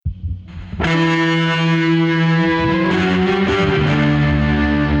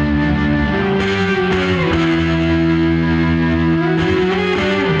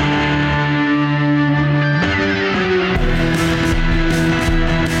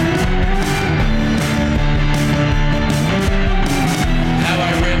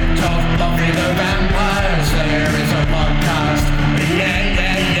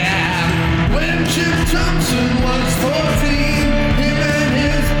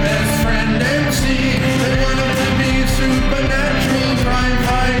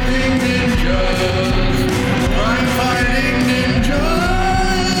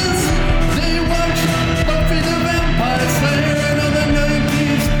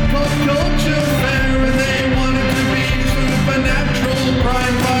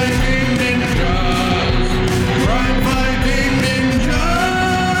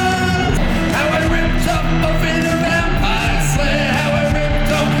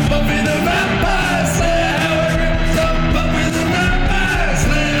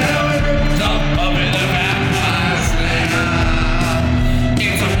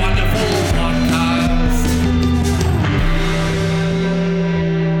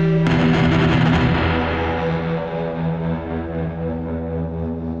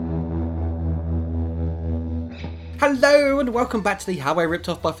Hello and welcome back to the How I Ripped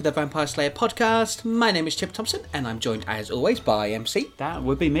Off Buffy the Vampire Slayer podcast. My name is Chip Thompson and I'm joined as always by MC. That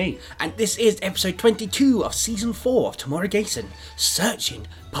would be me. And this is episode 22 of season 4 of Tomorrow Gason, Searching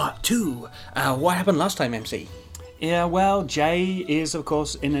Part 2. What happened last time, MC? Yeah, well, Jay is, of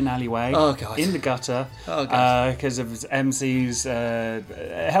course, in an alleyway. Oh, God. In the gutter. Oh, God. Because of MC's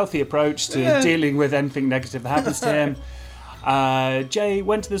healthy approach to dealing with anything negative that happens to him. Jay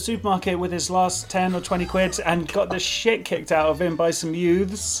went to the supermarket with his last 10 or 20 quid and got the shit kicked out of him by some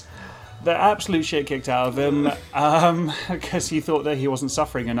youths. The absolute shit kicked out of him. Because he thought that he wasn't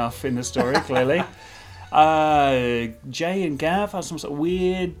suffering enough in the story, clearly. Jay and Gav had some sort of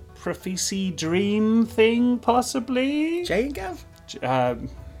weird prophecy dream thing, possibly. Jay and Gav? I'm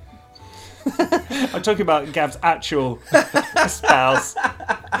talking about Gav's actual spouse.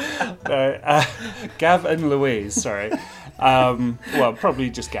 Gav and Louise, sorry. Well, probably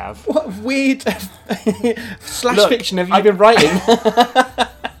just Gav. What weird slash fiction have you been writing?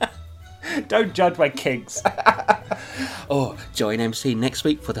 Don't judge my kinks. Oh, join MC next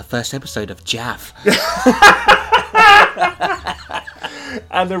week for the first episode of Jav.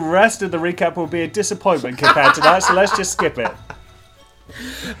 And the rest of the recap will be a disappointment compared to that, so let's just skip it.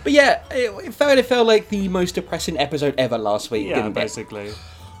 But yeah, it felt like the most depressing episode ever last week, didn't it? Basically.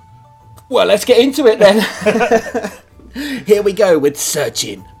 Well, let's get into it then. Here we go with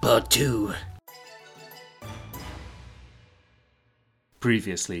Searching Part 2.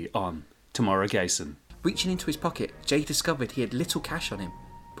 Previously on Tomorrow Gason. Reaching into his pocket, Jay discovered he had little cash on him.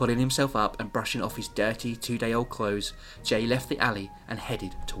 Pulling himself up and brushing off his dirty 2-day-old clothes, Jay left the alley and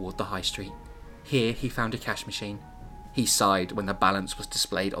headed toward the high street. Here he found a cash machine. He sighed when the balance was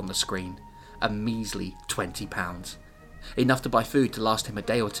displayed on the screen. A measly £20. Enough to buy food to last him a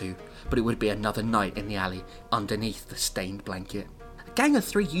day or two, but it would be another night in the alley underneath the stained blanket. A gang of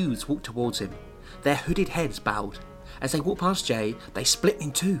 3 youths walked towards him. Their hooded heads bowed. As they walked past Jay, they split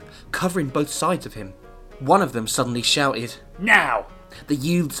in two, covering both sides of him. One of them suddenly shouted, "Now!" The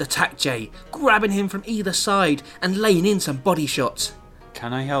youths attacked Jay, grabbing him from either side and laying in some body shots.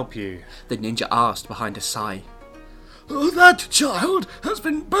 Can I help you? The ninja asked behind a sigh. That child has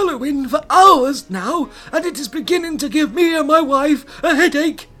been bellowing for hours now, and it is beginning to give me and my wife a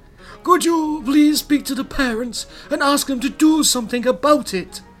headache. Could you please speak to the parents and ask them to do something about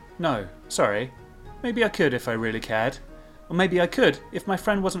it? No, sorry. Maybe I could if I really cared. Or maybe I could if my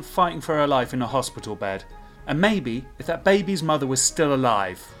friend wasn't fighting for her life in a hospital bed. And maybe if that baby's mother was still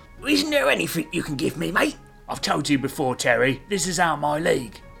alive. Isn't there anything you can give me, mate? I've told you before, Terry, this is out my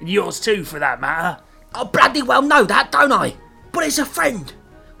league. And yours too, for that matter. I bloody well know that, don't I? But it's a friend.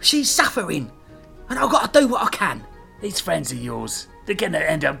 She's suffering. And I've got to do what I can. These friends of yours, they're going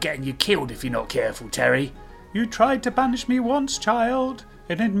to end up getting you killed if you're not careful, Terry. You tried to banish me once, child,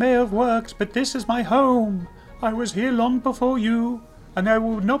 and it may have worked, but this is my home. I was here long before you, and I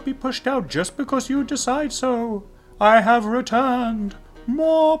will not be pushed out just because you decide so. I have returned,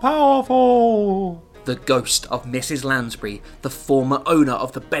 more powerful. The ghost of Mrs. Lansbury, the former owner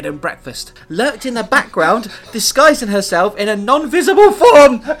of the bed and breakfast, lurked in the background, disguising herself in a non-visible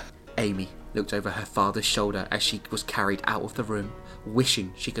form. Amy looked over her father's shoulder as she was carried out of the room,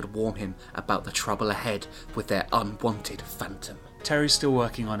 wishing she could warn him about the trouble ahead with their unwanted phantom. Terry's still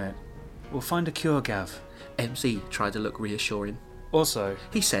working on it. We'll find a cure, Gav. MC tried to look reassuring. Also,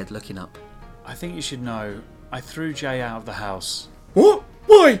 he said, looking up, I think you should know, I threw Jay out of the house. What?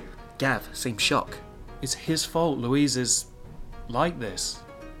 Why? Gav seemed shocked. It's his fault Louise is like this.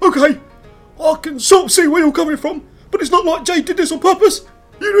 Okay, I can sort of see where you're coming from, but it's not like Jay did this on purpose.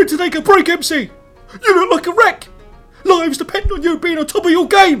 You need to take a break, MC. You look like a wreck. Lives depend on you being on top of your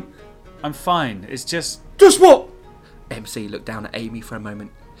game. I'm fine, it's just... Just what? MC looked down at Amy for a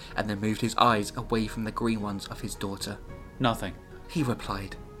moment, and then moved his eyes away from the green ones of his daughter. Nothing. He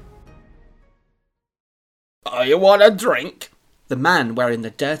replied, You want a drink? The man wearing the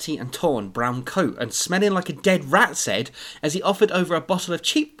dirty and torn brown coat and smelling like a dead rat said, as he offered over a bottle of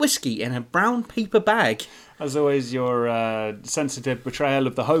cheap whiskey in a brown paper bag. As always, your sensitive portrayal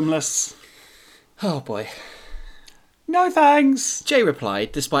of the homeless. Oh boy. No thanks. Jay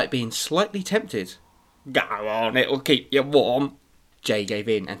replied, despite being slightly tempted. Go on, it'll keep you warm. Jay gave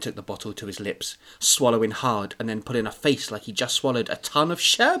in and took the bottle to his lips, swallowing hard and then putting a face like he just swallowed a ton of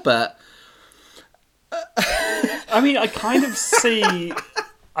sherbet. I mean, I kind of see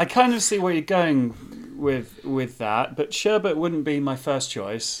where you're going with that, but sherbet wouldn't be my first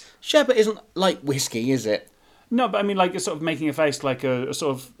choice. Sherbet isn't like whiskey, is it? No, but I mean, like, sort of making a face like a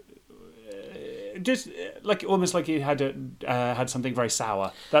sort of just like almost like you had something very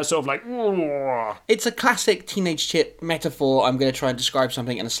sour. That's sort of like. It's a classic teenage chip metaphor. I'm going to try and describe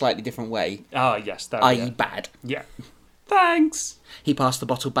something in a slightly different way. Ah, yes, that. I.e. bad. Yeah. Thanks. He passed the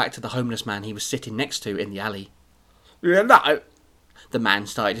bottle back to the homeless man he was sitting next to in the alley. You know, The man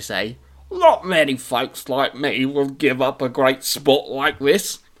started to say. not many folks like me will give up a great spot like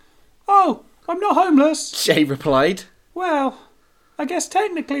this. Oh, I'm not homeless. Jay replied. Well, I guess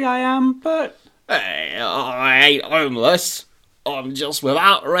technically I am, but... Hey, I ain't homeless. I'm just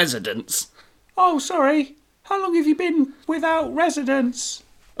without residence. Oh, sorry. How long have you been without residence?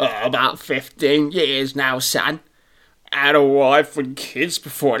 About 15 years now, son. Had a wife and kids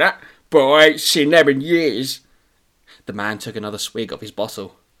before that, but I ain't seen them in years. The man took another swig of his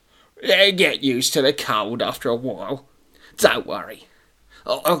bottle. They get used to the cold after a while. Don't worry.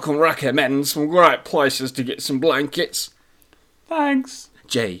 I can recommend some great places to get some blankets. Thanks.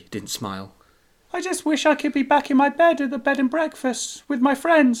 Jay didn't smile. I just wish I could be back in my bed at the bed and breakfast with my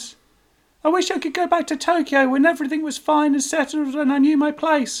friends. I wish I could go back to Tokyo when everything was fine and settled and I knew my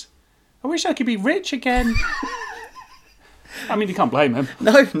place. I wish I could be rich again. I mean, you can't blame him.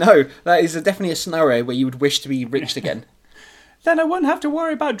 No, that is definitely a scenario where you would wish to be rich again. Then I wouldn't have to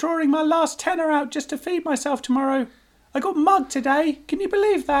worry about drawing my last tenner out just to feed myself tomorrow. I got mugged today. Can you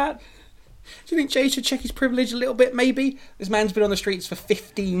believe that? Do you think Jay should check his privilege a little bit, maybe? This man's been on the streets for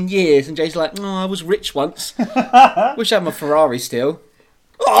 15 years and Jay's like, I was rich once. Wish I had my Ferrari still.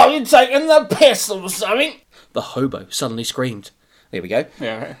 Are you taking the piss or something? The hobo suddenly screamed. There we go.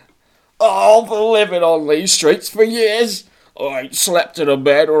 Yeah. I've been living on these streets for years. I ain't slept in a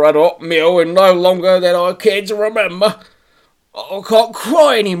bed or had a hot meal in no longer than I care to remember. I can't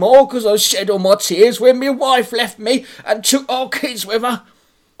cry anymore because I shed all my tears when my wife left me and took our kids with her.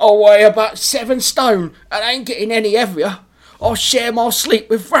 I weigh about 7 stone and ain't getting any heavier. I share my sleep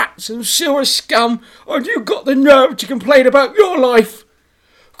with rats and sewer scum, and you got the nerve to complain about your life.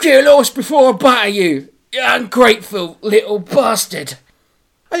 Get lost before I batter you, you ungrateful little bastard.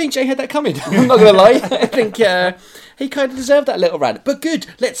 I think Jay had that coming. I'm not going to lie. I think he kind of deserved that little rant. But good,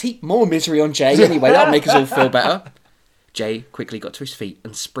 let's heap more misery on Jay anyway. That'll make us all feel better. Jay quickly got to his feet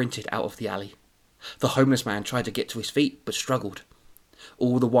and sprinted out of the alley. The homeless man tried to get to his feet, but struggled.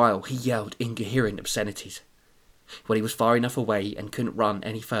 All the while, he yelled incoherent obscenities. When he was far enough away and couldn't run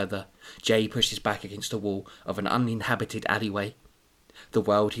any further, Jay pushed his back against the wall of an uninhabited alleyway. The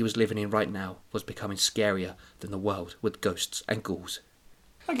world he was living in right now was becoming scarier than the world with ghosts and ghouls.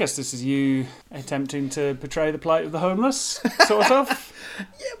 I guess this is you attempting to portray the plight of the homeless, sort of.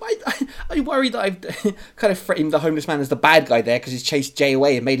 Yeah, I worry that I've kind of framed the homeless man as the bad guy there because he's chased Jay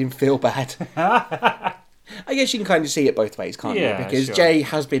away and made him feel bad. I guess you can kind of see it both ways, can't you? Because sure. Jay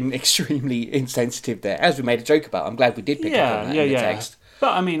has been extremely insensitive there, as we made a joke about. I'm glad we did pick up on that in the text.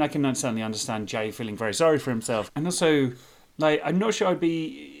 But I mean, I can certainly understand Jay feeling very sorry for himself. And also, like, I'm not sure I'd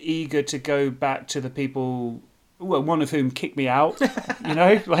be eager to go back to the people, well, one of whom kicked me out, you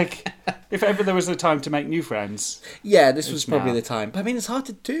know? Like, if ever there was a time to make new friends. Yeah, this was probably the time. But I mean, it's hard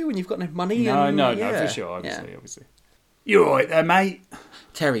to do when you've got no money. No, for sure, obviously. You all right there, mate?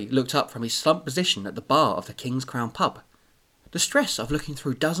 Terry looked up from his slumped position at the bar of the King's Crown pub. The stress of looking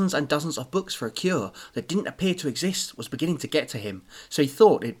through dozens and dozens of books for a cure that didn't appear to exist was beginning to get to him, so he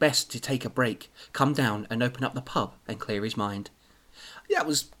thought it best to take a break, come down and open up the pub and clear his mind. That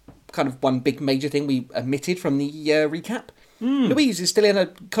was kind of one big major thing we omitted from the recap. Louise is still in a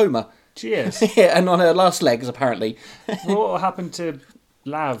coma. Cheers. Yeah, and on her last legs, apparently. What happened to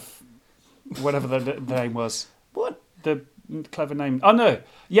Lav, whatever the name was? What? The clever name. Oh, no.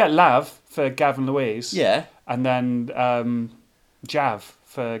 Yeah, Lav for Gav and Louise. Yeah. And then Jav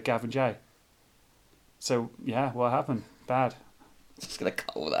for Gav and Jay. So, yeah, what happened? Bad. Just going to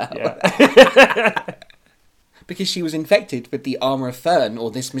cut all that out. Yeah. Because she was infected with the Armour of Fern,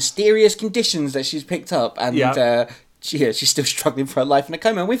 or this mysterious conditions that she's picked up, and she's still struggling for her life in a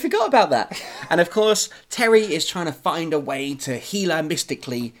coma, and we forgot about that. And of course, Terry is trying to find a way to heal her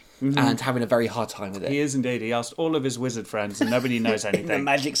mystically, and having a very hard time with it. He is indeed. He asked all of his wizard friends, and nobody knows anything. In the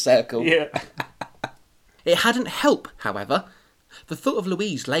magic circle. Yeah. It hadn't helped, however. The thought of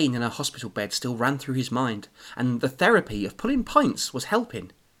Louise laying in her hospital bed still ran through his mind, and the therapy of pulling pints was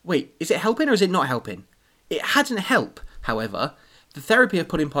helping. Wait, is it helping or is it not helping? It hadn't helped, however. The therapy of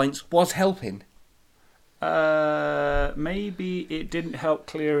pulling pints was helping. Maybe it didn't help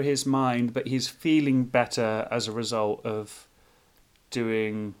clear his mind, but he's feeling better as a result of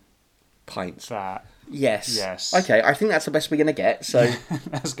doing pints. That. Yes. Okay, I think that's the best we're going to get, so...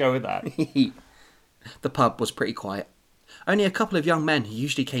 Let's go with that. The pub was pretty quiet. Only a couple of young men who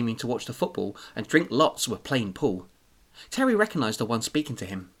usually came in to watch the football and drink lots were playing pool. Terry recognised the one speaking to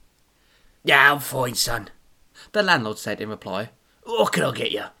him. Yeah, I'm fine, son. The landlord said in reply. What can I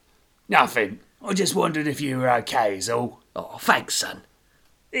get you? Nothing. I just wondered if you were okay, is all. Oh, thanks, son.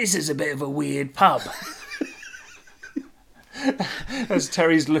 This is a bit of a weird pub. As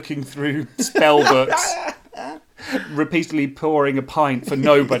Terry's looking through spell books, repeatedly pouring a pint for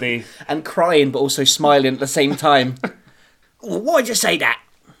nobody. And crying, but also smiling at the same time. Why'd you say that?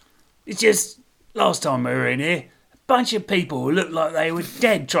 It's just, last time we were in here, a bunch of people who looked like they were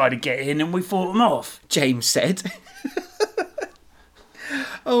dead tried to get in and we fought them off. James said.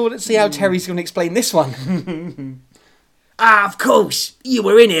 Oh, let's see how Terry's going to explain this one. Of course. You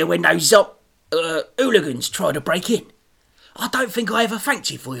were in here when those hooligans tried to break in. I don't think I ever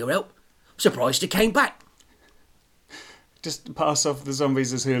thanked you for your help. Surprised you came back. Just pass off the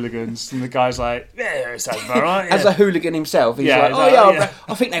zombies as hooligans, and the guy's like, yeah, sounds about right. Yeah. As a hooligan himself, he's Yeah, like, he's oh like, yeah, oh, yeah.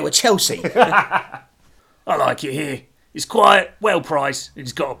 I think they were Chelsea. I like it here. It's quiet, well priced, and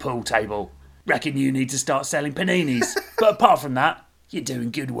it's got a pool table. Reckon you need to start selling paninis. But apart from that, you're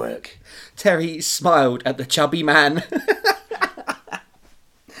doing good work. Terry smiled at the chubby man.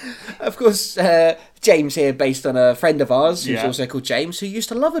 Of course, James here, based on a friend of ours, who's Yeah. also called James, who used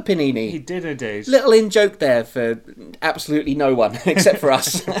to love a panini. He did indeed. Little in-joke there for absolutely no one, except for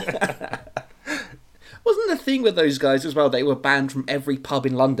us. Wasn't the thing with those guys as well, they were banned from every pub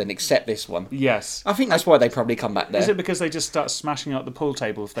in London except this one? Yes. I think that's why they probably come back there. Is it because they just start smashing up the pool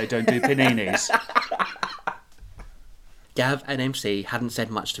table if they don't do paninis? Gav and MC hadn't said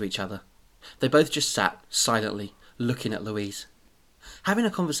much to each other. They both just sat, silently, looking at Louise. Having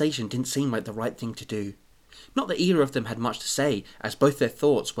a conversation didn't seem like the right thing to do. Not that either of them had much to say, as both their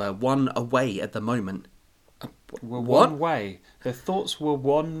thoughts were one away at the moment. Were What? one way. Their thoughts were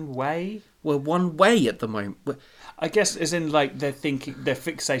one way? Were one way at the moment. I guess as in like they're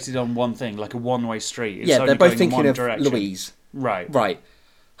fixated on one thing, like a one-way street. It's Yeah, only they're both going in thinking one of direction. Louise. Right. Right.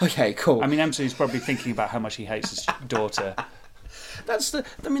 Okay, cool. I mean, MC's probably thinking about how much he hates his daughter. That's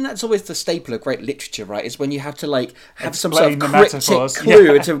always the staple of great literature, right? Is when you have to like have some Explain sort of the cryptic metaphors.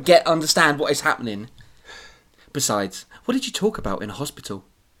 clue Yeah. to understand what is happening. Besides, what did you talk about in a hospital?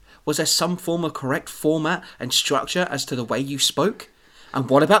 Was there some form of correct format and structure as to the way you spoke? And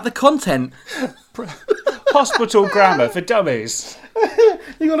what about the content? Hospital grammar for dummies.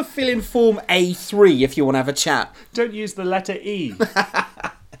 You got to fill in form A3 if you want to have a chat. Don't use the letter E.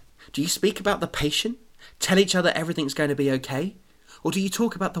 Do you speak about the patient? Tell each other everything's going to be okay? Or do you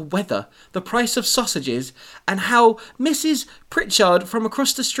talk about the weather, the price of sausages, and how Mrs. Pritchard from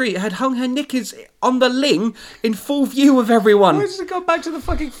across the street had hung her knickers on the ling in full view of everyone? Why does it go back to the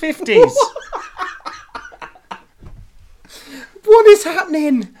fucking 50s? What is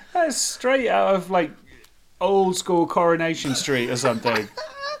happening? That's straight out of like old school Coronation Street or something.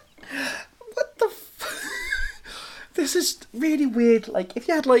 What the This is really weird. Like, if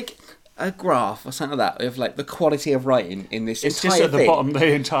you had like a graph or something like that of like the quality of writing in this It's entire just at the thing. bottom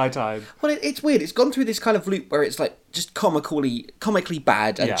the entire time. Well, it's weird. It's gone through this kind of loop where it's like just comically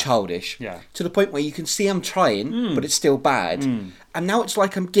bad and Yeah. childish. Yeah. To the point where you can see I'm trying, but it's still bad. And now it's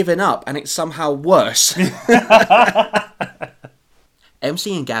like I'm giving up, and it's somehow worse.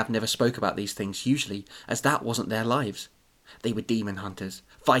 MC and Gav never spoke about these things usually, as that wasn't their lives. They were demon hunters,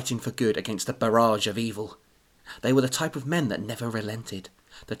 fighting for good against a barrage of evil. They were the type of men that never relented.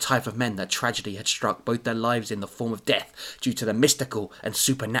 The type of men that tragedy had struck both their lives in the form of death due to the mystical and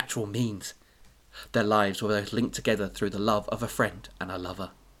supernatural means. Their lives were both linked together through the love of a friend and a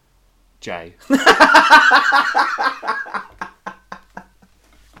lover. Jay.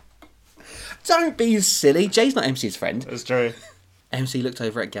 Don't be silly. Jay's not MC's friend. That's true. MC looked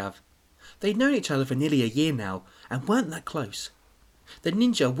over at Gav. They'd known each other for nearly a year now, and weren't that close. The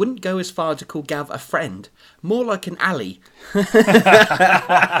ninja wouldn't go as far to call Gav a friend, more like an ally.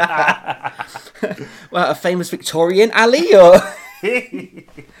 Well, a famous Victorian ally, or...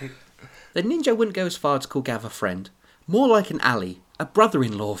 The ninja wouldn't go as far to call Gav a friend, more like an ally, a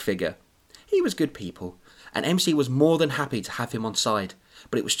brother-in-law figure. He was good people, and MC was more than happy to have him on side,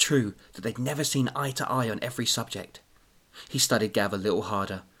 but it was true that they'd never seen eye to eye on every subject. He studied Gav a little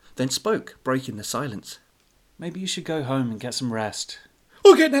harder, then spoke, breaking the silence. Maybe you should go home and get some rest.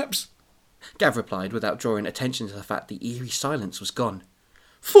 I'll get naps. Gav replied without drawing attention to the fact the eerie silence was gone.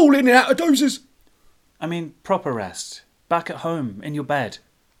 Fall in and out of doses. I mean, proper rest. Back at home, in your bed.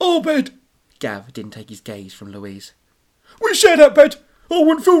 Our bed. Gav didn't take his gaze from Louise. We share that bed. I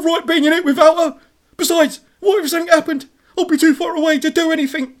wouldn't feel right being in it without her. Besides, what if something happened? I'll be too far away to do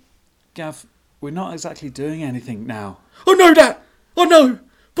anything. Gav, we're not exactly doing anything now. I know that. I know.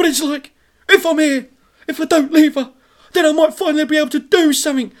 But it's like, if I'm here, if I don't leave her, then I might finally be able to do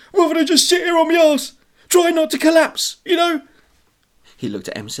something rather than just sit here on my arse. Try not to collapse, you know? He looked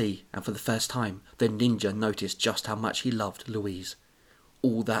at MC, and for the first time, the ninja noticed just how much he loved Louise.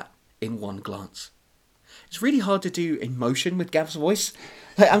 All that in one glance. It's really hard to do emotion with Gav's voice.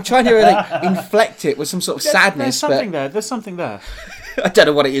 Like, I'm trying to inflect it with some sort of sadness. There's something there. I don't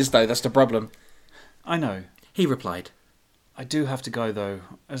know what it is, though. That's the problem. I know. He replied. I do have to go, though,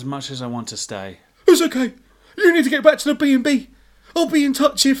 as much as I want to stay. It's okay. You need to get back to the B&B. I'll be in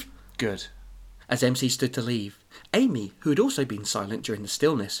touch if... Good. As MC stood to leave, Amy, who had also been silent during the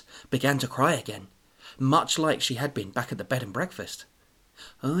stillness, began to cry again, much like she had been back at the bed and breakfast.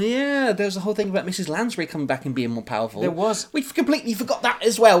 Oh yeah, there was a whole thing about Mrs. Lansbury coming back and being more powerful. There was. We completely forgot that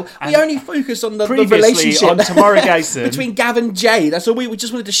as well. And we only focused on the previously relationship on Tamara Gayson. between Gav and Jay. That's all we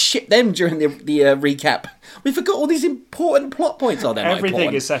just wanted to ship them during the recap. We forgot all these important plot points. Oh, they're not Everything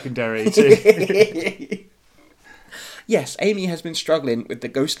important. is secondary to... Yes, Amy has been struggling with the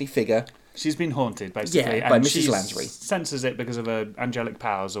ghostly figure. She's been haunted, basically. Yeah, by and Mrs. she Lansbury. senses it because of her angelic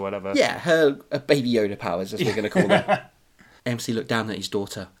powers or whatever. Yeah, her Baby Yoda powers, as we're going to call them. MC looked down at his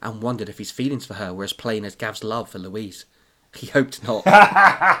daughter and wondered if his feelings for her were as plain as Gav's love for Louise. He hoped not.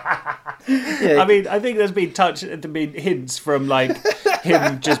 I mean, I think there's been hints from, like,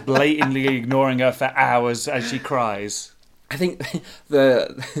 him just blatantly ignoring her for hours as she cries. I think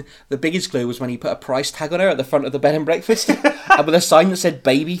the biggest clue was when he put a price tag on her at the front of the bed and breakfast and with a sign that said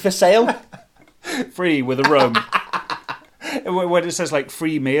baby for sale. Free with a room. When it says, like,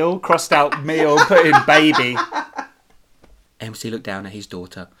 free meal, crossed out meal, put in baby. MC looked down at his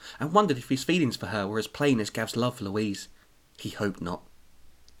daughter and wondered if his feelings for her were as plain as Gav's love for Louise. He hoped not.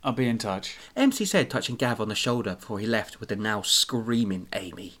 I'll be in touch. MC said, touching Gav on the shoulder before he left with the now screaming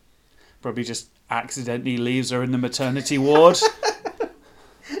Amy. Probably just accidentally leaves her in the maternity ward.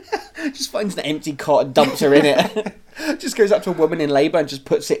 Just finds an empty cot and dumps her in it. Just goes up to a woman in labour and just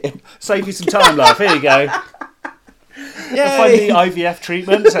puts it in. Save you some time, love. Here you go. Find the IVF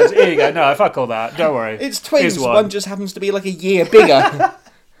treatment. Says, here you go. No, fuck all that. Don't worry. It's twins. Here's One just happens to be like a year bigger.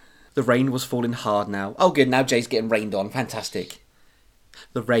 The rain was falling hard now. Oh, good. Now Jay's getting rained on. Fantastic.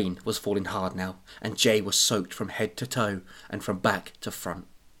 The rain was falling hard now, and Jay was soaked from head to toe and from back to front.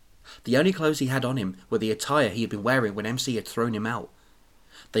 The only clothes he had on him were the attire he had been wearing when MC had thrown him out.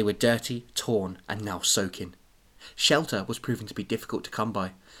 They were dirty, torn, and now soaking. Shelter was proving to be difficult to come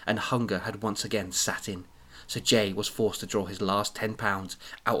by, and hunger had once again sat in. So Jay was forced to draw his last £10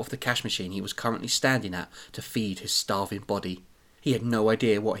 out of the cash machine he was currently standing at to feed his starving body. He had no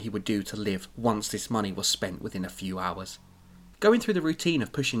idea what he would do to live once this money was spent within a few hours. Going through the routine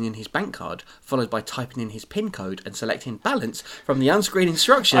of pushing in his bank card, followed by typing in his PIN code and selecting balance from the on-screen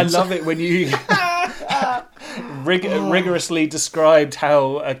instructions. I love it when you rigorously described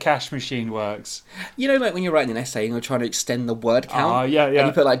how a cash machine works. You know, like when you're writing an essay and you're trying to extend the word count, yeah. and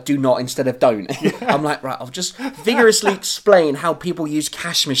you put like do not instead of don't. I'm like, right, I'll just vigorously explain how people use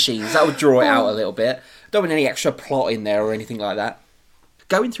cash machines. That would draw it out a little bit. Don't want any extra plot in there or anything like that.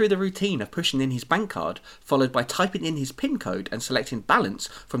 Going through the routine of pushing in his bank card, followed by typing in his PIN code and selecting balance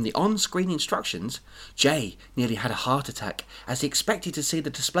from the on-screen instructions, Jay nearly had a heart attack as he expected to see the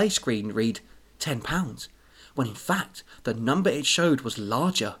display screen read £10, when in fact the number it showed was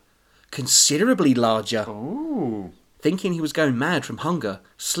larger, considerably larger. Ooh. Thinking he was going mad from hunger,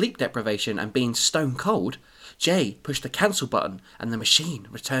 sleep deprivation and being stone cold, Jay pushed the cancel button and the machine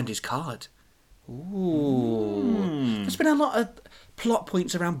returned his card. Ooh. There's been a lot of plot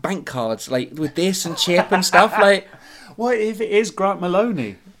points around bank cards, like with this and Chip and stuff. Like, what if it is Grant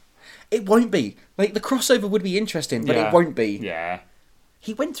Maloney? It won't be. Like, the crossover would be interesting, but it won't be. Yeah.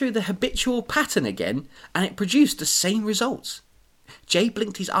 He went through the habitual pattern again, and it produced the same results. Jay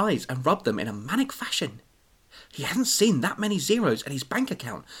blinked his eyes and rubbed them in a manic fashion. He hadn't seen that many zeros at his bank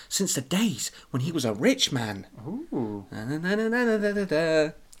account since the days when he was a rich man. Ooh.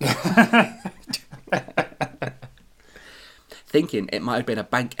 Thinking it might have been a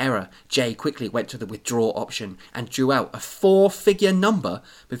bank error, Jay quickly went to the withdraw option and drew out a 4-figure number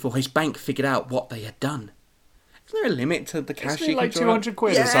before his bank figured out what they had done. Isn't there a limit to the cash you like can draw? 200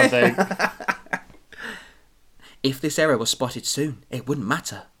 quid or something? If this error was spotted soon, it wouldn't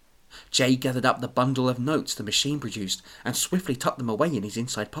matter. Jay gathered up the bundle of notes the machine produced and swiftly tucked them away in his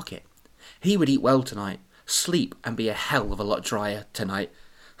inside pocket. He would eat well tonight, sleep and be a hell of a lot drier tonight.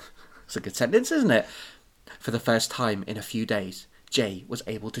 It's a good sentence, isn't it? For the first time in a few days, Jay was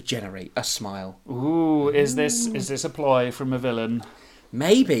able to generate a smile. Ooh, is this a ploy from a villain?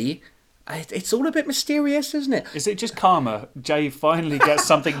 Maybe. It's all a bit mysterious, isn't it? Is it just karma? Jay finally gets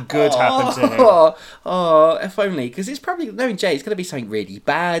something good happen to him. Oh, if only. Because it's probably, knowing Jay, it's going to be something really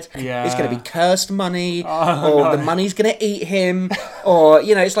bad. Yeah. It's going to be cursed money. No. The money's going to eat him. Or,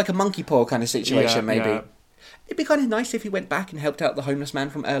 it's like a monkey paw kind of situation, maybe. Yeah. It'd be kind of nice if he went back and helped out the homeless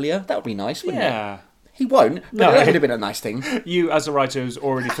man from earlier. That would be nice, wouldn't it? Yeah. He won't, but No. that would have been a nice thing. You, as a writer, has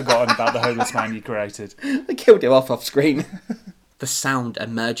already forgotten about the homeless man you created. They killed him off screen. The sound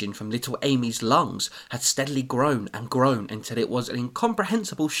emerging from little Amy's lungs had steadily grown and grown until it was an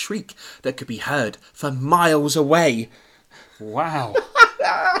incomprehensible shriek that could be heard for miles away. Wow.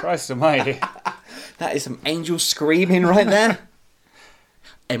 Christ almighty. That is some angel screaming right there.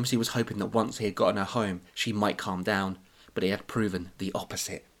 MC was hoping that once he had gotten her home, she might calm down, but it had proven the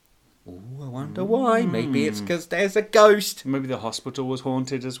opposite. Ooh, I wonder why. Maybe it's because there's a ghost. Maybe the hospital was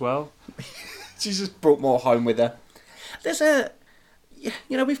haunted as well. She just brought more home with her. There's a...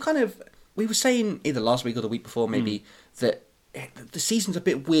 You know, we were saying either last week or the week before maybe that the season's a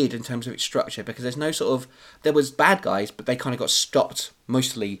bit weird in terms of its structure because there's no sort of... There was bad guys, but they kind of got stopped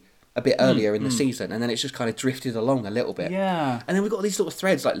mostly a bit earlier in the season, and then it's just kind of drifted along a little bit. Yeah. And then we've got these little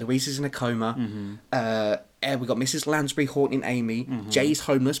threads, like Louise is in a coma, we've got Mrs. Lansbury haunting Amy, Jay's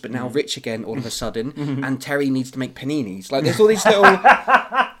homeless but now rich again all of a sudden, and Terry needs to make paninis. Like, there's all these little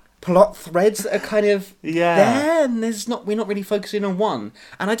plot threads that are kind of there, and we're not really focusing on one.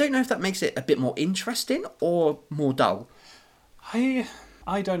 And I don't know if that makes it a bit more interesting or more dull.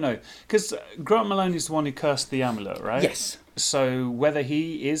 I don't know. Because Grant Maloney is the one who cursed the amulet, right? Yes. So whether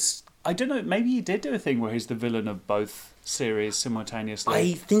he is... I don't know, maybe he did do a thing where he's the villain of both series simultaneously.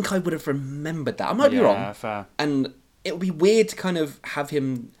 I think I would have remembered that. I might be wrong. Yeah, fair. And it would be weird to kind of have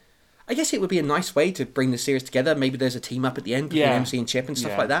him... I guess it would be a nice way to bring the series together. Maybe there's a team up at the end between MC and Chip and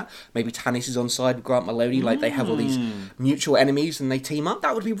stuff like that. Maybe Tanis is on side with Grant Maloney. Like, they have all these mutual enemies and they team up.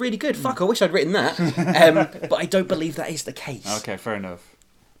 That would be really good. Fuck, I wish I'd written that. But I don't believe that is the case. Okay, fair enough.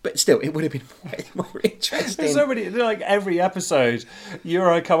 But still, it would have been way more interesting. There's so many, like every episode, you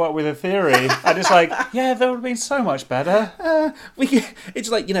or I come up with a theory, and it's like, yeah, that would have been so much better. It's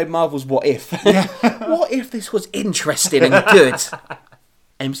like, you know, Marvel's What If. What if this was interesting and good?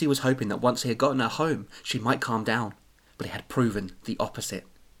 MC was hoping that once he had gotten her home, she might calm down, but it had proven the opposite.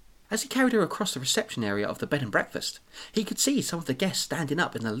 As he carried her across the reception area of the bed and breakfast, he could see some of the guests standing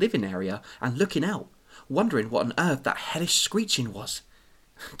up in the living area and looking out, wondering what on earth that hellish screeching was.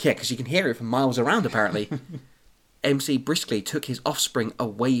 Yeah, because you can hear it from miles around, apparently. MC briskly took his offspring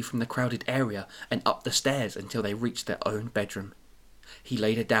away from the crowded area and up the stairs until they reached their own bedroom. He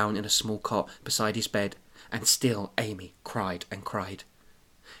laid her down in a small cot beside his bed, and still Amy cried and cried.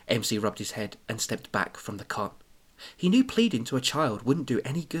 MC rubbed his head and stepped back from the cot. He knew pleading to a child wouldn't do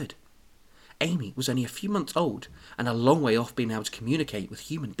any good. Amy was only a few months old and a long way off being able to communicate with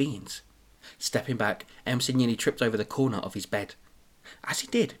human beings. Stepping back, MC nearly tripped over the corner of his bed. As he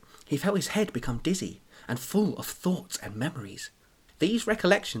did, he felt his head become dizzy and full of thoughts and memories. These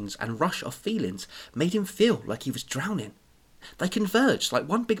recollections and rush of feelings made him feel like he was drowning. They converged like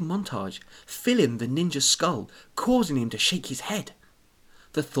one big montage, filling the ninja's skull, causing him to shake his head.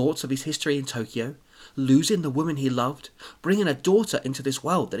 The thoughts of his history in Tokyo, losing the woman he loved, bringing a daughter into this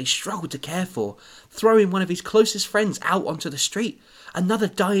world that he struggled to care for, throwing one of his closest friends out onto the street, another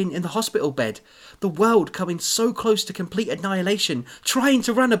dying in the hospital bed, the world coming so close to complete annihilation, trying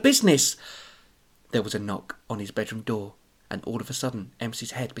to run a business. There was a knock on his bedroom door, and all of a sudden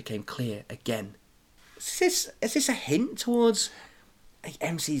MC's head became clear again. Is this a hint towards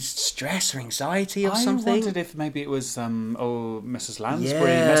MC's stress or anxiety or something? I wondered if maybe it was Mrs.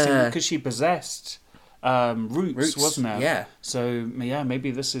 Lansbury, because she possessed Roots, wasn't it? Yeah. So yeah,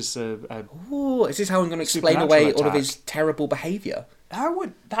 maybe this is a Ooh, is this how I'm going to explain away all of his terrible behaviour?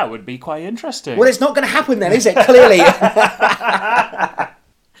 that would be quite interesting. Well, it's not going to happen then, is it? Clearly.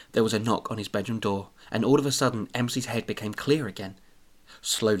 There was a knock on his bedroom door, and all of a sudden MC's head became clear again.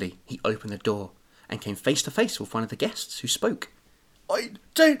 Slowly, he opened the door and came face to face with one of the guests who spoke. I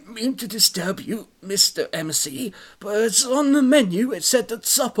don't mean to disturb you, Mr. MC, but on the menu it said that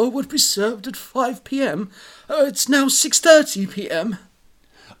supper would be served at 5 p.m. It's now 6:30 p.m.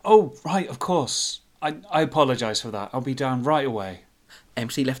 Oh, right, of course. I apologise for that. I'll be down right away.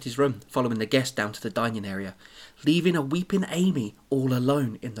 MC left his room, following the guest down to the dining area, leaving a weeping Amy all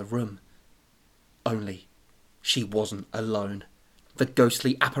alone in the room. Only, she wasn't alone. The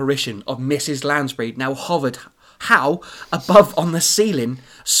ghostly apparition of Mrs. Lansbury now hovered above on the ceiling,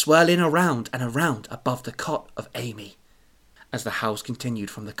 swirling around and around above the cot of Amy. As the house continued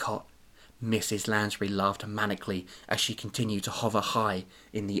from the cot, Mrs. Lansbury laughed manically as she continued to hover high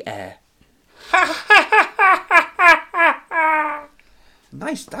in the air.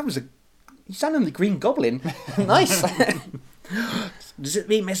 Nice, that was you sounded the Green Goblin. Nice. Does it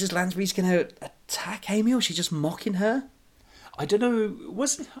mean Mrs. Lansbury's going to attack Amy, or is she just mocking her? I don't know.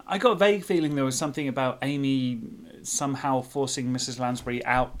 I got a vague feeling there was something about Amy somehow forcing Mrs. Lansbury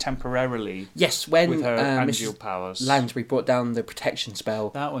out temporarily. Yes, when with her angel Mrs. powers. Lansbury brought down the protection spell,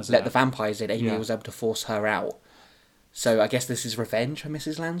 That was let it. the vampires in, Amy Yeah. was able to force her out. So I guess this is revenge for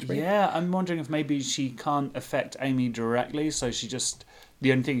Mrs. Lansbury? Yeah, I'm wondering if maybe she can't affect Amy directly, so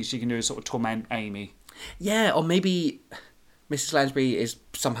the only thing she can do is sort of torment Amy. Yeah, or maybe Mrs. Lansbury is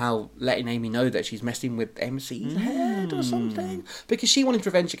somehow letting Amy know that she's messing with MC's head or something. Because she wanted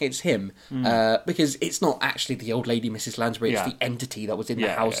revenge against him. Because it's not actually the old lady Mrs. Lansbury, it's Yeah. the entity that was in the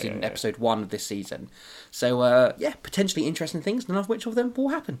Yeah, house yeah, in yeah. episode 1 of this season. So, potentially interesting things, none of which of them will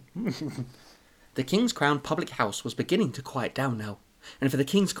happen. The King's Crown public house was beginning to quiet down now. And for the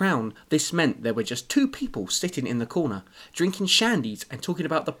King's Crown, this meant there were just 2 people sitting in the corner, drinking shandies and talking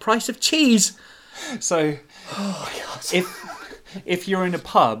about the price of cheese. So, if you're in a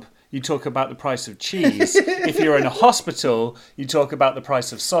pub, you talk about the price of cheese. If you're in a hospital, you talk about the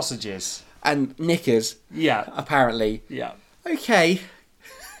price of sausages. And knickers, Yeah, apparently. yeah. Okay.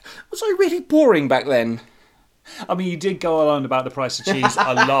 Was I really boring back then? I mean, you did go on about the price of cheese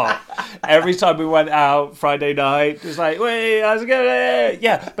a lot. Every time we went out Friday night, it was like, wait, how's it going?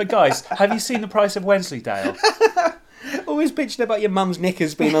 Yeah, but guys, have you seen the price of Wensleydale? Always bitching about your mum's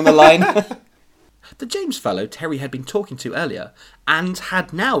knickers being on the line. The James fellow Terry had been talking to earlier, and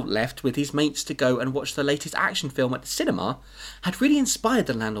had now left with his mates to go and watch the latest action film at the cinema, had really inspired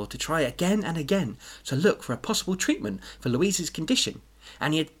the landlord to try again and again to look for a possible treatment for Louise's condition,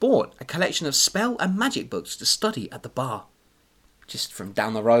 and he had bought a collection of spell and magic books to study at the bar. Just from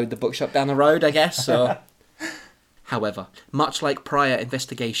down the road, the bookshop down the road, I guess. Or... However, much like prior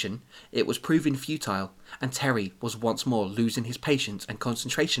investigation, it was proving futile, and Terry was once more losing his patience and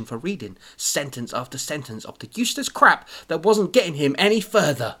concentration for reading sentence after sentence of the useless crap that wasn't getting him any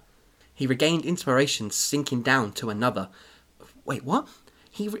further. He regained inspiration sinking down to another... Wait, what?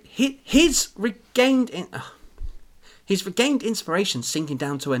 His regained inspiration sinking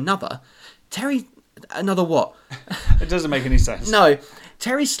down to another... Terry... Another what? It doesn't make any sense. No.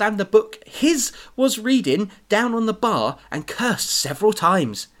 Terry slammed the book his was reading down on the bar and cursed several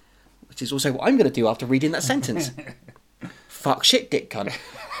times. Which is also what I'm going to do after reading that sentence. Fuck shit, dick cunt.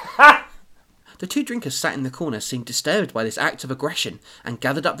 The 2 drinkers sat in the corner seemed disturbed by this act of aggression and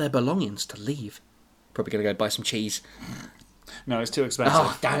gathered up their belongings to leave. Probably going to go buy some cheese. No, it's too expensive.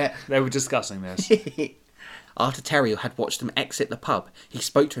 Oh, damn it. They were discussing this. After Terry had watched them exit the pub, he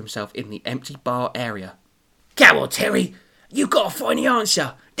spoke to himself in the empty bar area. Go on, Terry. You got to find the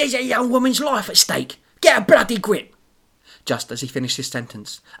answer. There's a young woman's life at stake. Get a bloody grip. Just as he finished his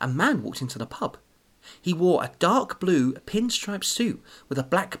sentence, a man walked into the pub. He wore a dark blue pinstripe suit with a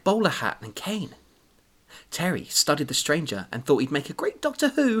black bowler hat and cane. Terry studied the stranger and thought he'd make a great Doctor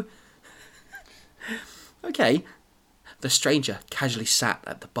Who. Okay. The stranger casually sat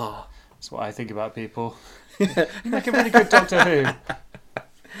at the bar. That's what I think about people. You make a really good Doctor Who.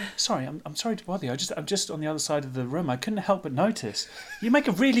 Sorry, I'm sorry to bother you. I'm just on the other side of the room. I couldn't help but notice. You make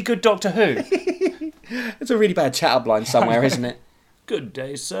a really good Doctor Who. It's a really bad chat line somewhere, isn't it? Good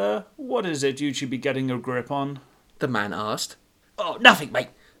day, sir. What is it you should be getting a grip on? The man asked. Oh, nothing, mate.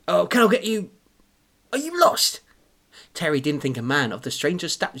 Oh, can I get you... Are you lost? Terry didn't think a man of the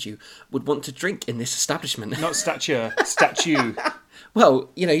stranger's stature would want to drink in this establishment. Not stature, statue. Well,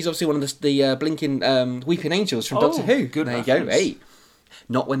 he's obviously one of the blinking weeping angels from Doctor Who. Good there reference. you go. Hey.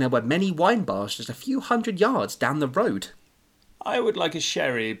 Not when there were many wine bars just a few hundred yards down the road. I would like a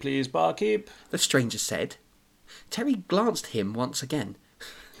sherry, please, barkeep. The stranger said. Terry glanced at him once again,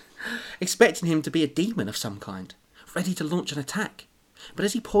 expecting him to be a demon of some kind, ready to launch an attack. But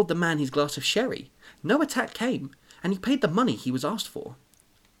as he poured the man his glass of sherry, no attack came, and he paid the money he was asked for.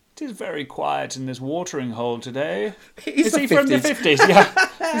 It is very quiet in this watering hole today. It's Is the he from the 50s. 50s?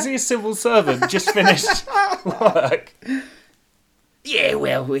 Yeah. Is he a civil servant? Just finished work. Yeah,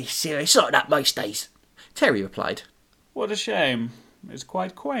 well, it's like that most days. Terry replied. What a shame. It's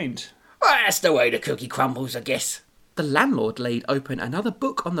quite quaint. Well, that's the way the cookie crumbles, I guess. The landlord laid open another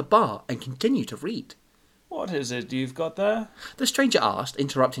book on the bar and continued to read. What is it you've got there? The stranger asked,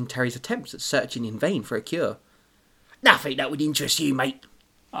 interrupting Terry's attempts at searching in vain for a cure. Nothing that would interest you, mate.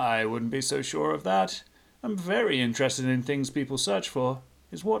 I wouldn't be so sure of that. I'm very interested in things people search for.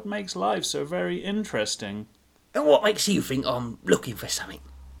 It's what makes life so very interesting. And what makes you think I'm looking for something?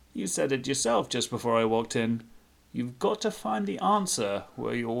 You said it yourself just before I walked in. You've got to find the answer,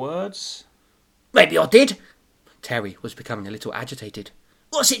 were your words. Maybe I did. Terry was becoming a little agitated.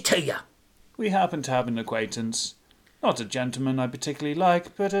 What's it to you? We happen to have an acquaintance. Not a gentleman I particularly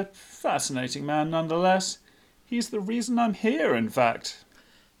like, but a fascinating man nonetheless. He's the reason I'm here, in fact.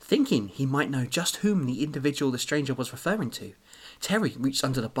 Thinking he might know just whom the individual the stranger was referring to, Terry reached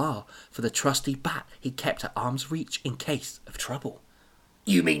under the bar for the trusty bat he kept at arm's reach in case of trouble.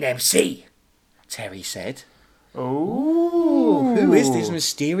 You mean MC? Terry said. Ooh. Who is this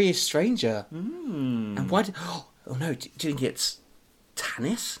mysterious stranger? And why did... Oh no, do you think it's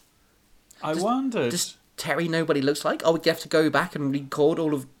Tanis? I wondered. Does Terry know what he looks like? Oh, we have to go back and record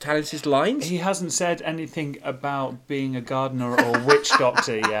all of Tanis's lines? He hasn't said anything about being a gardener or witch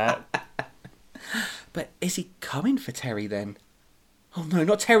doctor yet. But is he coming for Terry then? Oh no,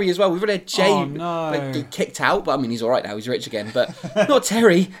 not Terry as well. We've already had Jay get kicked out, but I mean, he's alright now, he's rich again. But not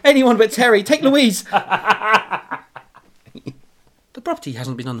Terry. Anyone but Terry. Take Louise. The property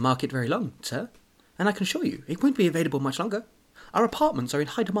hasn't been on the market very long, sir. And I can assure you, it won't be available much longer. Our apartments are in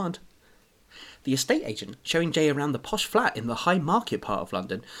high demand. The estate agent, showing Jay around the posh flat in the high market part of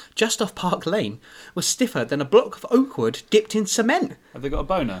London, just off Park Lane, was stiffer than a block of oak wood dipped in cement. Have they got a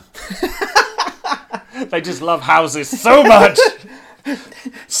boner? They just love houses so much.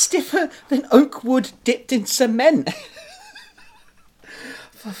 Stiffer than oak wood dipped in cement.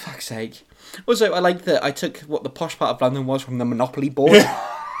 For fuck's sake. Also, I like that I took what the posh part of London was from the Monopoly board.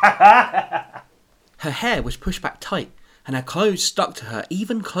 Her hair was pushed back tight, and her clothes stuck to her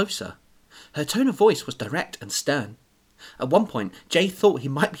even closer. Her tone of voice was direct and stern. At one point, Jay thought he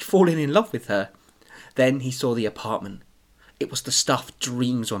might be falling in love with her. Then he saw the apartment. It was the stuff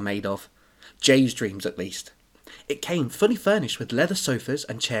dreams were made of. Jay's dreams, at least. It came fully furnished with leather sofas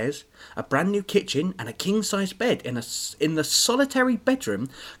and chairs, a brand new kitchen and a king-size bed in the solitary bedroom,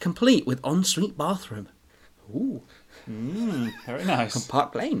 complete with ensuite bathroom. Ooh. Very nice. From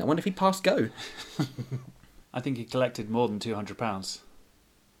Park Lane. I wonder if he passed go. I think he collected more than £200.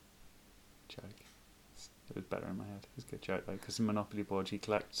 Joke. It was better in my head. It was a good joke though, because in Monopoly board he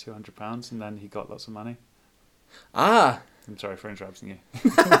collected £200 and then he got lots of money. Ah. I'm sorry for interrupting you.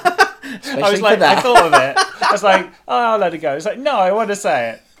 Especially I was like, for that. I thought of it. I was like, oh, I'll let it go. It's like, no, I want to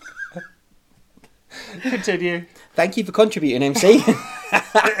say it. Continue. Thank you for contributing, MC.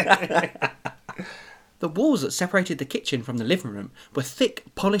 The walls that separated the kitchen from the living room were thick,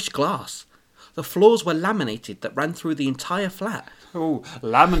 polished glass. The floors were laminated that ran through the entire flat. Ooh,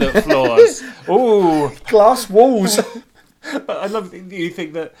 laminate floors. Ooh. Glass walls. I love that you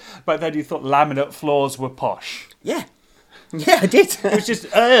think that back then you thought laminate floors were posh. Yeah. Yeah, I did. It was just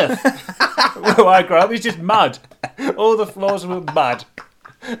earth. Where I grew up, it was just mud. All the floors were mud.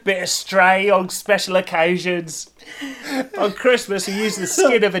 Bit of stray on special occasions. On Christmas, we used the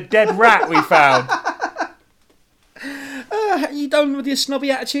skin of a dead rat we found. Are you done with your snobby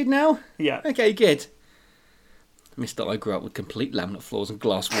attitude now? Yeah. Okay, good. Missed that I grew up with complete laminate floors and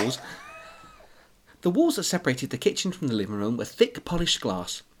glass walls. The walls that separated the kitchen from the living room were thick, polished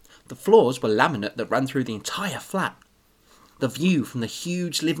glass. The floors were laminate that ran through the entire flat. The view from the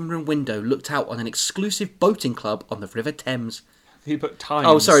huge living room window looked out on an exclusive boating club on the River Thames. You put Times.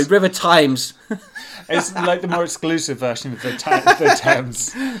 Oh, sorry, River Thames. It's like the more exclusive version of the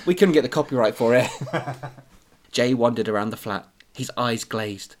Thames. We couldn't get the copyright for it. Jay wandered around the flat, his eyes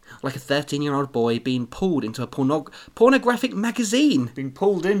glazed, like a 13-year-old boy being pulled into a pornographic magazine. Being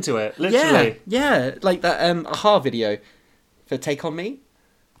pulled into it, literally. Yeah, like that Aha video for Take On Me.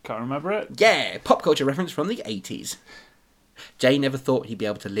 Can't remember it. Yeah, pop culture reference from the 80s. Jay never thought he'd be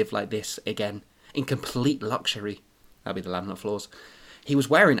able to live like this again, in complete luxury. That'd be the laminate floors. He was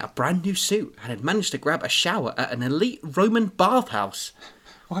wearing a brand new suit and had managed to grab a shower at an elite Roman bathhouse.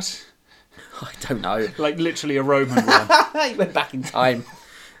 What? I don't know. Like literally a Roman one. He went back in time.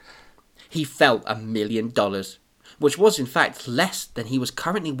 He felt $1 million, which was in fact less than he was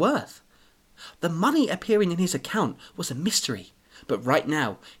currently worth. The money appearing in his account was a mystery. But right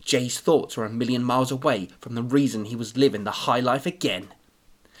now, Jay's thoughts were 1,000,000 miles away from the reason he was living the high life again.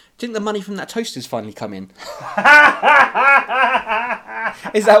 Do you think the money from that toaster's finally come in?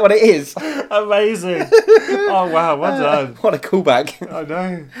 Is that what it is? Amazing. Oh, wow, well done. What a callback. I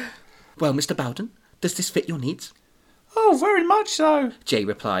know. Well, Mr. Bowden, does this fit your needs? Oh, very much so. Jay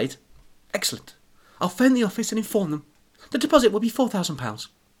replied. Excellent. I'll phone the office and inform them. The deposit will be £4,000.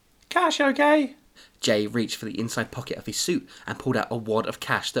 Cash, okay? Jay reached for the inside pocket of his suit and pulled out a wad of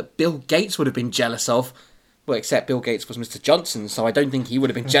cash that Bill Gates would have been jealous of. Well, except Bill Gates was Mr. Johnson, so I don't think he would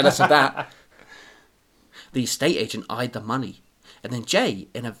have been jealous of that. The estate agent eyed the money, and then Jay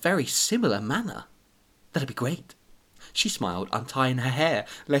in a very similar manner. That'd be great. She smiled, untying her hair,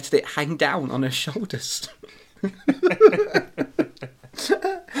 letting it hang down on her shoulders.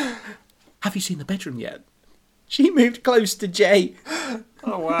 Have you seen the bedroom yet? She moved close to Jay.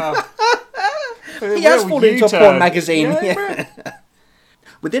 Oh, wow. He has fallen into a porn magazine. Yeah.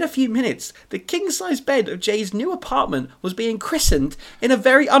 Within a few minutes, the king-size bed of Jay's new apartment was being christened in a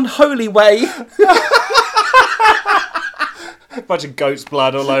very unholy way. A bunch of goat's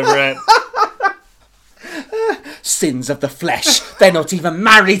blood all over it. Sins of the flesh. They're not even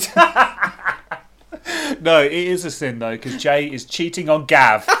married. No, it is a sin, though, because Jay is cheating on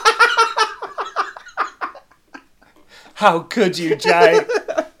Gav. How could you, Jay?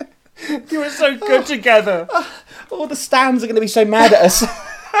 You were so good together. All the stands are going to be so mad at us.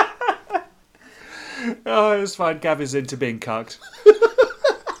 Oh, it was fine. Gav is into being cucked.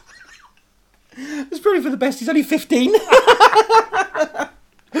 It's probably for the best. He's only 15.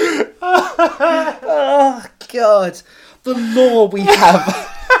 Oh, God. The law we have.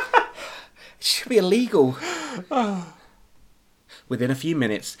 It should be illegal. Within a few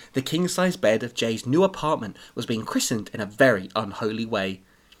minutes, the king-size bed of Jay's new apartment was being christened in a very unholy way.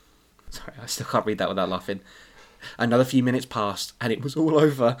 Sorry, I still can't read that without laughing. Another few minutes passed, and it was all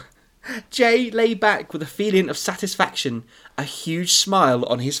over. Jay lay back with a feeling of satisfaction, a huge smile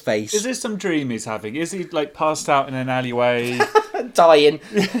on his face. Is this some dream he's having? Is he, like, passed out in an alleyway? Dying.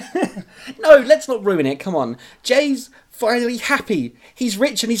 No, let's not ruin it, come on. Jay's finally happy. He's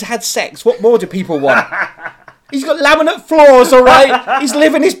rich and he's had sex. What more do people want? He's got laminate floors, alright? He's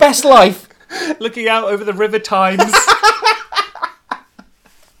living his best life. Looking out over the River Thames.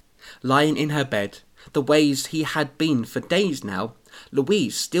 Lying in her bed, the ways he had been for days now,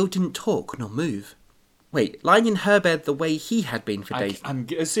 Louise still didn't talk nor move. Wait, lying in her bed the way he had been for days... I'm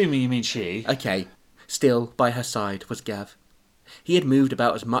assuming you mean she. Okay. Still, by her side was Gav. He had moved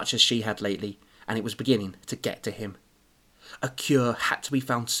about as much as she had lately, and it was beginning to get to him. A cure had to be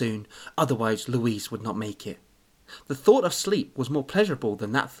found soon, otherwise Louise would not make it. The thought of sleep was more pleasurable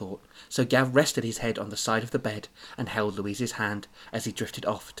than that thought, so Gav rested his head on the side of the bed and held Louise's hand as he drifted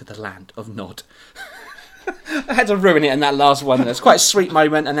off to the land of Nod. I had to ruin it in that last one. It's quite a sweet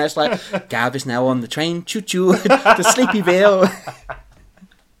moment, and it's like, Gav is now on the train, choo-choo, to Sleepyville.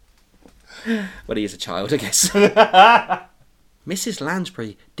 Well, he is a child, I guess. Mrs.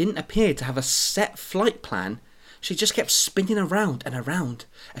 Lansbury didn't appear to have a set flight plan. She just kept spinning around and around,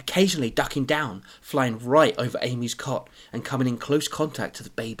 occasionally ducking down, flying right over Amy's cot and coming in close contact with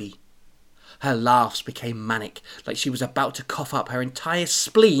the baby. Her laughs became manic, like she was about to cough up her entire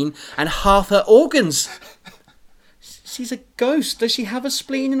spleen and half her organs. She's a ghost. Does she have a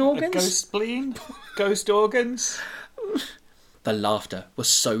spleen and organs? A ghost spleen? Ghost organs? The laughter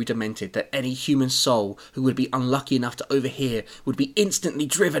was so demented that any human soul who would be unlucky enough to overhear would be instantly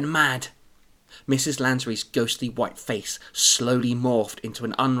driven mad. Mrs. Lansbury's ghostly white face slowly morphed into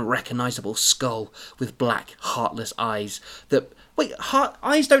an unrecognisable skull with black, heartless eyes that... Wait,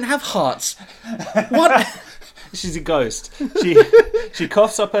 eyes don't have hearts. What? She's a ghost. She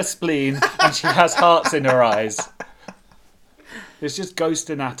coughs up her spleen and she has hearts in her eyes. It's just ghost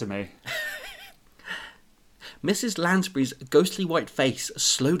anatomy. Mrs. Lansbury's ghostly white face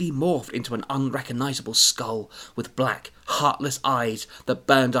slowly morphed into an unrecognisable skull with black, heartless eyes that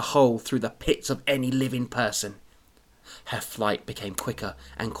burned a hole through the pits of any living person. Her flight became quicker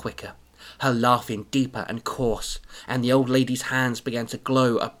and quicker, her laughing deeper and coarse, and the old lady's hands began to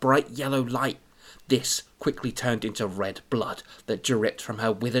glow a bright yellow light. This quickly turned into red blood that dripped from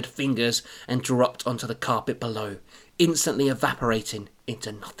her withered fingers and dropped onto the carpet below, instantly evaporating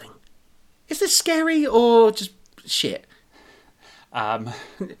into nothing. Is this scary or just shit?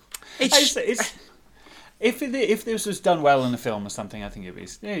 If this was done well in a film or something, I think it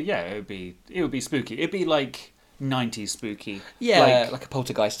would be spooky. It'd be like 90s spooky. Yeah, like a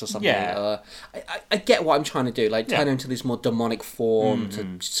poltergeist or something. Yeah. I get what I'm trying to do, like turn her into this more demonic form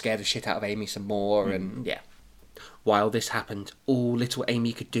to scare the shit out of Amy some more, and yeah. While this happened, all little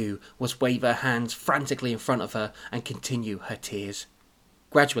Amy could do was wave her hands frantically in front of her and continue her tears.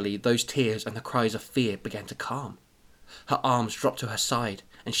 Gradually, those tears and the cries of fear began to calm. Her arms dropped to her side,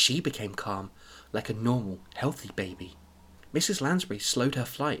 and she became calm, like a normal, healthy baby. Mrs. Lansbury slowed her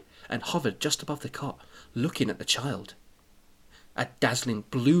flight and hovered just above the cot, looking at the child. A dazzling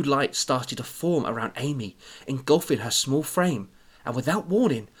blue light started to form around Amy, engulfing her small frame, and without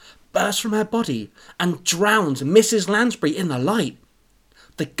warning, burst from her body and drowned Mrs. Lansbury in the light.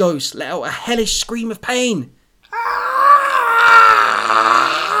 The ghost let out a hellish scream of pain.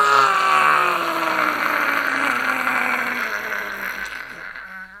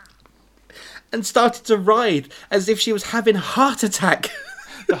 And started to writhe as if she was having a heart attack.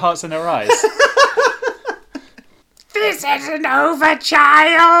 The heart's in her eyes. This isn't over,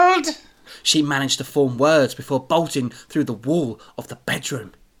 child! She managed to form words before bolting through the wall of the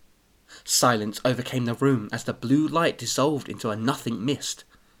bedroom. Silence overcame the room as the blue light dissolved into a nothing mist.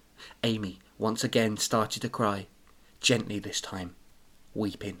 Amy once again started to cry, gently this time,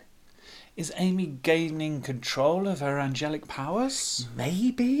 weeping. Is Amy gaining control of her angelic powers?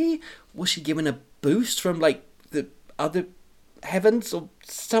 Maybe? Was she given a boost from, like, the other heavens or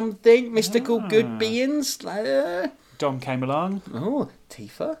something, mystical good beings. Dom came along. Oh,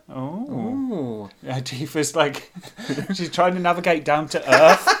 Tifa. Oh. Yeah, Tifa's like, she's trying to navigate down to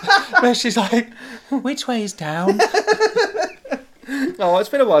Earth. But she's like, which way is down? Oh, it's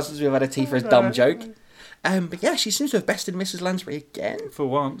been a while since we've had a Tifa's dumb joke. But yeah, she seems to have bested Mrs. Lansbury again. For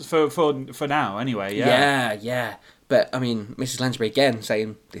once, for now, anyway. Yeah. But I mean, Mrs. Lansbury again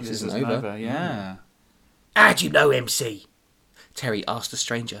saying this isn't over. Yeah. How do you know MC? Terry asked the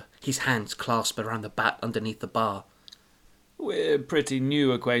stranger, his hands clasped around the bat underneath the bar. We're pretty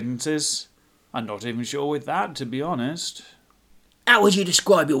new acquaintances. I'm not even sure with that, to be honest. How would you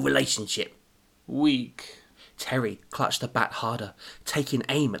describe your relationship? Weak. Terry clutched the bat harder, taking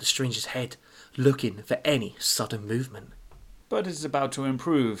aim at the stranger's head, looking for any sudden movement. But it's about to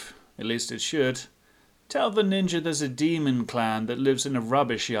improve. At least it should. Tell the ninja there's a demon clan that lives in a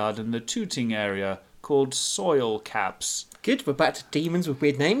rubbish yard in the Tooting area called Soil Caps. Good, we're back to demons with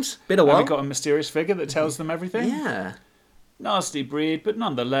weird names. Been a Have while. we got a mysterious figure that tells them everything? Yeah. Nasty breed, but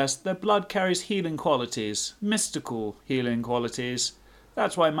nonetheless, their blood carries healing qualities. Mystical healing qualities.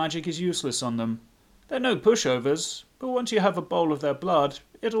 That's why magic is useless on them. They're no pushovers, but once you have a bowl of their blood,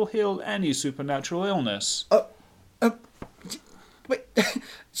 it'll heal any supernatural illness. Wait,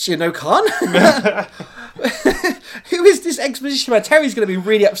 Shino Khan? Who is this exposition man? Terry's going to be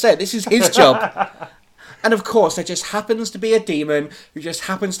really upset. This is his job. And of course, there just happens to be a demon who just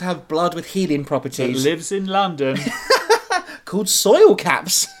happens to have blood with healing It properties. lives in London. Called Soil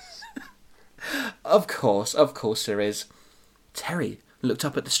Caps. Of course there is. Terry looked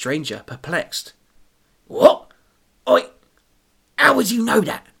up at the stranger, perplexed. What? How would you know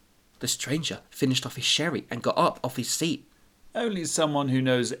that? The stranger finished off his sherry and got up off his seat. Only someone who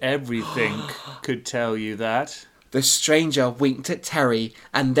knows everything could tell you that. The stranger winked at Terry,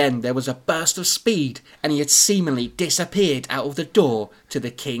 and then there was a burst of speed, and he had seemingly disappeared out of the door to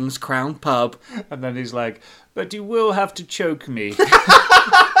the King's Crown pub. And then he's like, but you will have to choke me.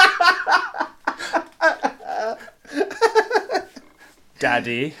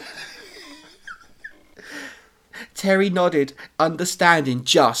 Daddy. Terry nodded, understanding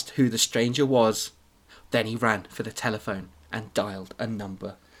just who the stranger was. Then he ran for the telephone and dialed a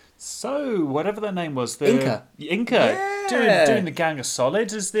number. So, whatever their name was, the Inca. Yeah. Doing the gang a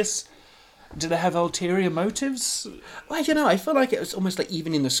solid. Is this? Do they have ulterior motives? Well, I don't know, I feel like it was almost like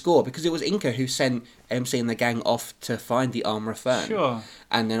even in the score, because it was Inca who sent MC and the gang off to find the Armourer Fern. Sure.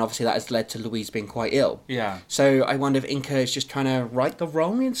 And then obviously that has led to Louise being quite ill. Yeah. So I wonder if Inca is just trying to right the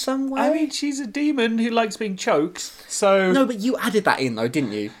wrong in some way? I mean, she's a demon who likes being choked. So No, but you added that in though,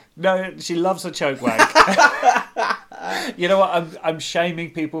 didn't you? no, she loves a choke wank. You know what? I'm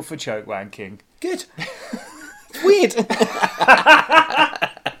shaming people for choke wanking. Good. Weird.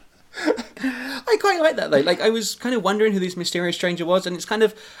 I quite like that though. Like, I was kind of wondering who this mysterious stranger was, and it's kind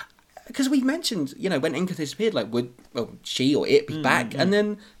of because we mentioned, when Inca disappeared, like, would she or it be back? And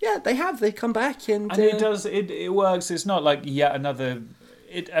then they come back, and it does. It works. It's not like yet another.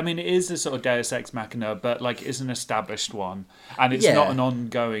 It is a sort of Deus Ex Machina, but like it's an established one, and it's not an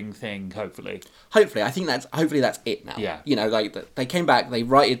ongoing thing. Hopefully, hopefully that's it now. Yeah. Like they came back, they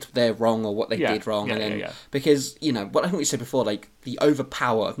righted their wrong or what they did wrong, and then because what I think we said before, like the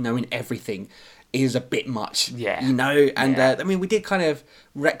overpower of knowing everything is a bit much. Yeah. And we did kind of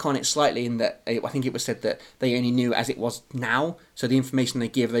retcon it slightly in that I think it was said that they only knew as it was now, so the information they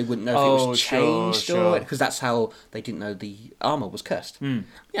give, they wouldn't know if it was changed or because that's how they didn't know the armor was cursed.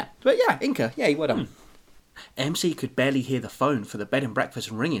 Yeah, but Inca, well done. MC could barely hear the phone for the bed and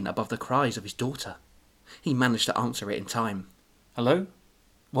breakfast ringing above the cries of his daughter. He managed to answer it in time. Hello?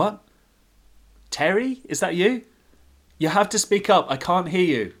 What? Terry? Is that you? You have to speak up. I can't hear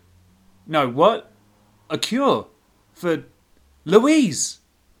you. No, what? A cure? For Louise?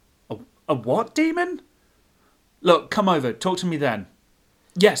 A what, demon? Look, come over. Talk to me then.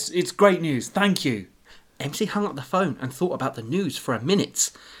 Yes, it's great news. Thank you. MC hung up the phone and thought about the news for a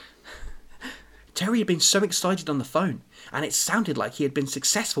minute. Terry had been so excited on the phone, and it sounded like he had been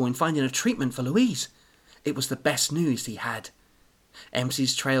successful in finding a treatment for Louise. It was the best news he had.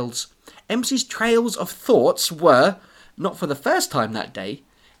 MC's trails of thoughts were, not for the first time that day,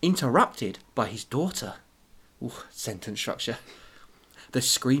 interrupted by his daughter. Ooh, sentence structure. The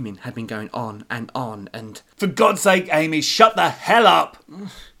screaming had been going on, and... For God's sake, Amy, shut the hell up!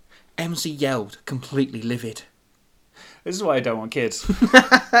 MC yelled, completely livid. This is why I don't want kids.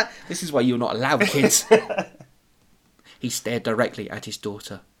 This is why you're not allowed kids. He stared directly at his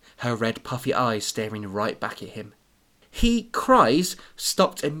daughter, her red puffy eyes staring right back at him. Cries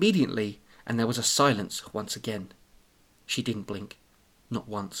stopped immediately, and there was a silence once again. She didn't blink. Not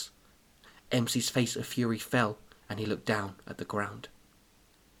once. MC's face of fury fell, and he looked down at the ground.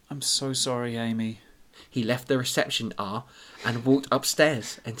 I'm so sorry, Amy. He left the reception and walked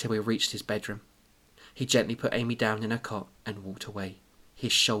upstairs until he reached his bedroom. He gently put Amy down in her cot and walked away,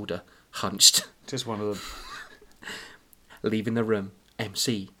 his shoulder hunched. Just one of them. Leaving the room,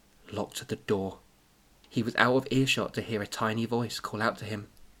 MC locked the door. He was out of earshot to hear a tiny voice call out to him,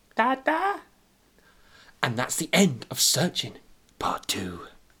 Dada? And that's the end of Searching, Part 2.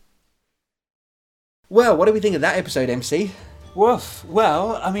 Well, what do we think of that episode, MC? Woof.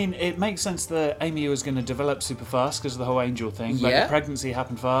 Well, I mean, it makes sense that Amy was going to develop super fast because of the whole angel thing. Like, Yeah. the pregnancy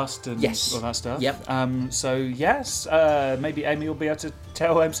happened fast and Yes. all that stuff. Yep. So, yes, maybe Amy will be able to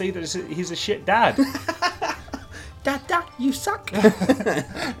tell MC that he's a shit dad. Dada, you suck.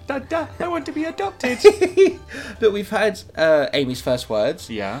 Dad, I want to be adopted. But we've had Amy's first words.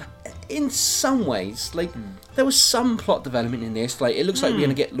 Yeah. In some ways, like, there was some plot development in this. Like, it looks like we're going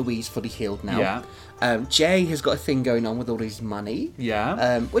to get Louise fully healed now. Yeah. Jay has got a thing going on with all his money.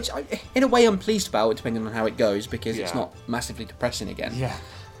 Yeah. Which, in a way, I'm pleased about, depending on how it goes, because it's Yeah. not massively depressing again. Yeah.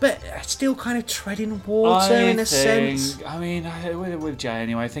 But still kind of treading water in a sense. I mean, with Jay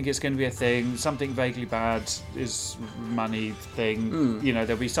anyway, I think it's going to be a thing. Something vaguely bad is money thing. You know,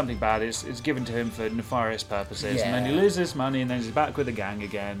 there'll be something bad. It's given to him for nefarious purposes, and then he Yeah. loses money, and then he's back with the gang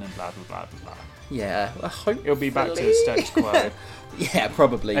again, and blah blah blah blah blah. Yeah, I hope He'll be back to status quo, Yeah,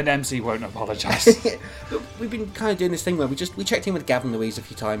 probably. and MC won't apologise. But we've been kind of doing this thing where we checked in with Gav and Louise a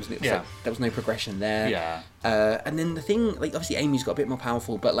few times, and it was Yeah. like there was no progression there. Yeah. And then the thing, like, obviously Amy's got a bit more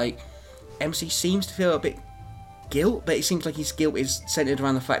powerful, but like MC seems to feel a bit guilt, but it seems like his guilt is centered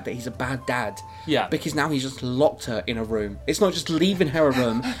around the fact that he's a bad dad. Yeah. Because now he's just locked her in a room. It's not just leaving her a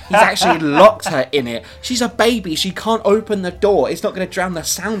room, he's actually locked her in it. She's a baby, she can't open the door. It's not going to drown the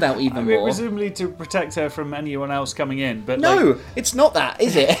sound out even I mean, more. presumably to protect her from anyone else coming in, but No, like, it's not that,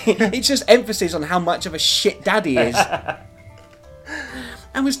 is it? It's just emphasis on how much of a shit dad he is.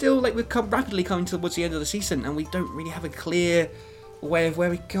 And we're still, like, rapidly coming towards the end of the season, and we don't really have a clear way of where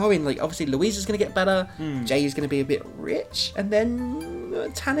we're going. Like, obviously, Louise is going to get better, Jay is going to be a bit rich, and then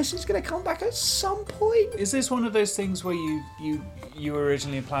Tanis is going to come back at some point. is this one of those things where you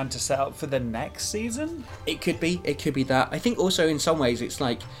originally planned to set up for the next season? It could be that. I think also in some ways it's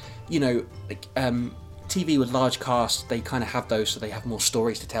like, you know, like TV with large casts, they kind of have those so they have more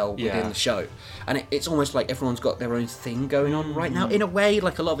stories to tell Yeah. within the show. And it's almost like everyone's got their own thing going on right now. In a way,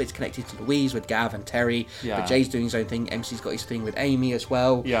 like a lot of it's connected to Louise with Gav and Terry. Yeah. But Jay's doing his own thing. MC's got his thing with Amy as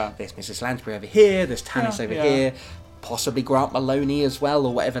well. Yeah. There's Mrs. Lansbury over here. There's Tanis Yeah, over yeah. here. Possibly Grant Maloney as well,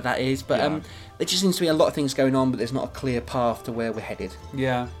 or whatever that is. But Yeah. there just seems to be a lot of things going on, but there's not a clear path to where we're headed.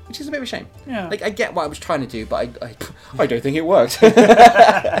 Yeah. Which is a bit of a shame. Yeah. Like, I get what I was trying to do, but I don't think it worked.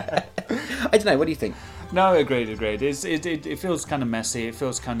 I don't know, what do you think? No, agreed. It feels kind of messy. It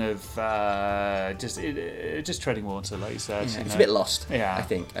feels kind of just treading water, like you said. Yeah, you it's know. a bit lost, Yeah. I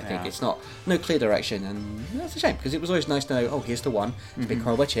think. Yeah. It's not, no clear direction, and that's a shame, because it was always nice to know, oh, here's the one, it's a big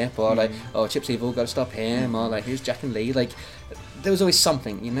horror by Chip, or like, oh, Chip's evil, gotta stop him, or like, here's Jack and Lee, like, there was always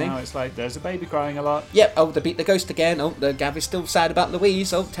something, you know? Now it's like there's a baby crying a lot. Yep, oh, they beat the ghost again, oh, the Gav is still sad about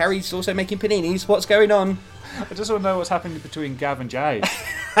Louise, oh, Terry's also making paninis, what's going on? I just want to know what's happening between Gav and Jay.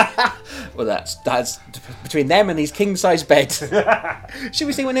 Well, that's between them and these king-size beds. Should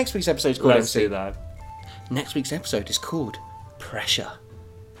we see what next week's episode's called? Let's MC? do that. Next week's episode is called Pressure.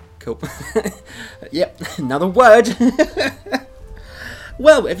 Cool. Yep, another word.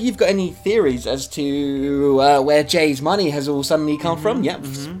 Well, if you've got any theories as to where Jay's money has all suddenly come from,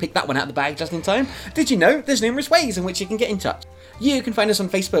 pick that one out of the bag just in time. Did you know there's numerous ways in which you can get in touch? You can find us on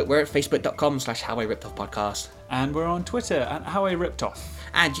Facebook. We're at facebook.com/HowIRippedOffPodcast. And we're on Twitter at How I Ripped Off.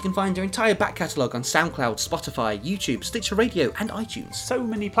 And you can find our entire back catalogue on SoundCloud, Spotify, YouTube, Stitcher Radio, and iTunes. So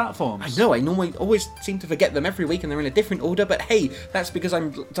many platforms. I know, I normally always seem to forget them every week and they're in a different order, but hey, that's because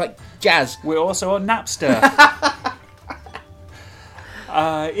I'm like jazz. We're also on Napster.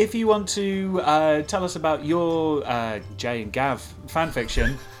 If you want to tell us about your Jay and Gav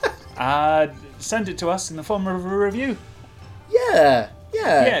fanfiction, send it to us in the form of a review. Yeah.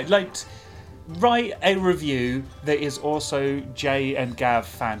 Yeah, like write a review that is also Jay and Gav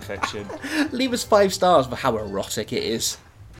fanfiction. Leave us 5 stars for how erotic it is.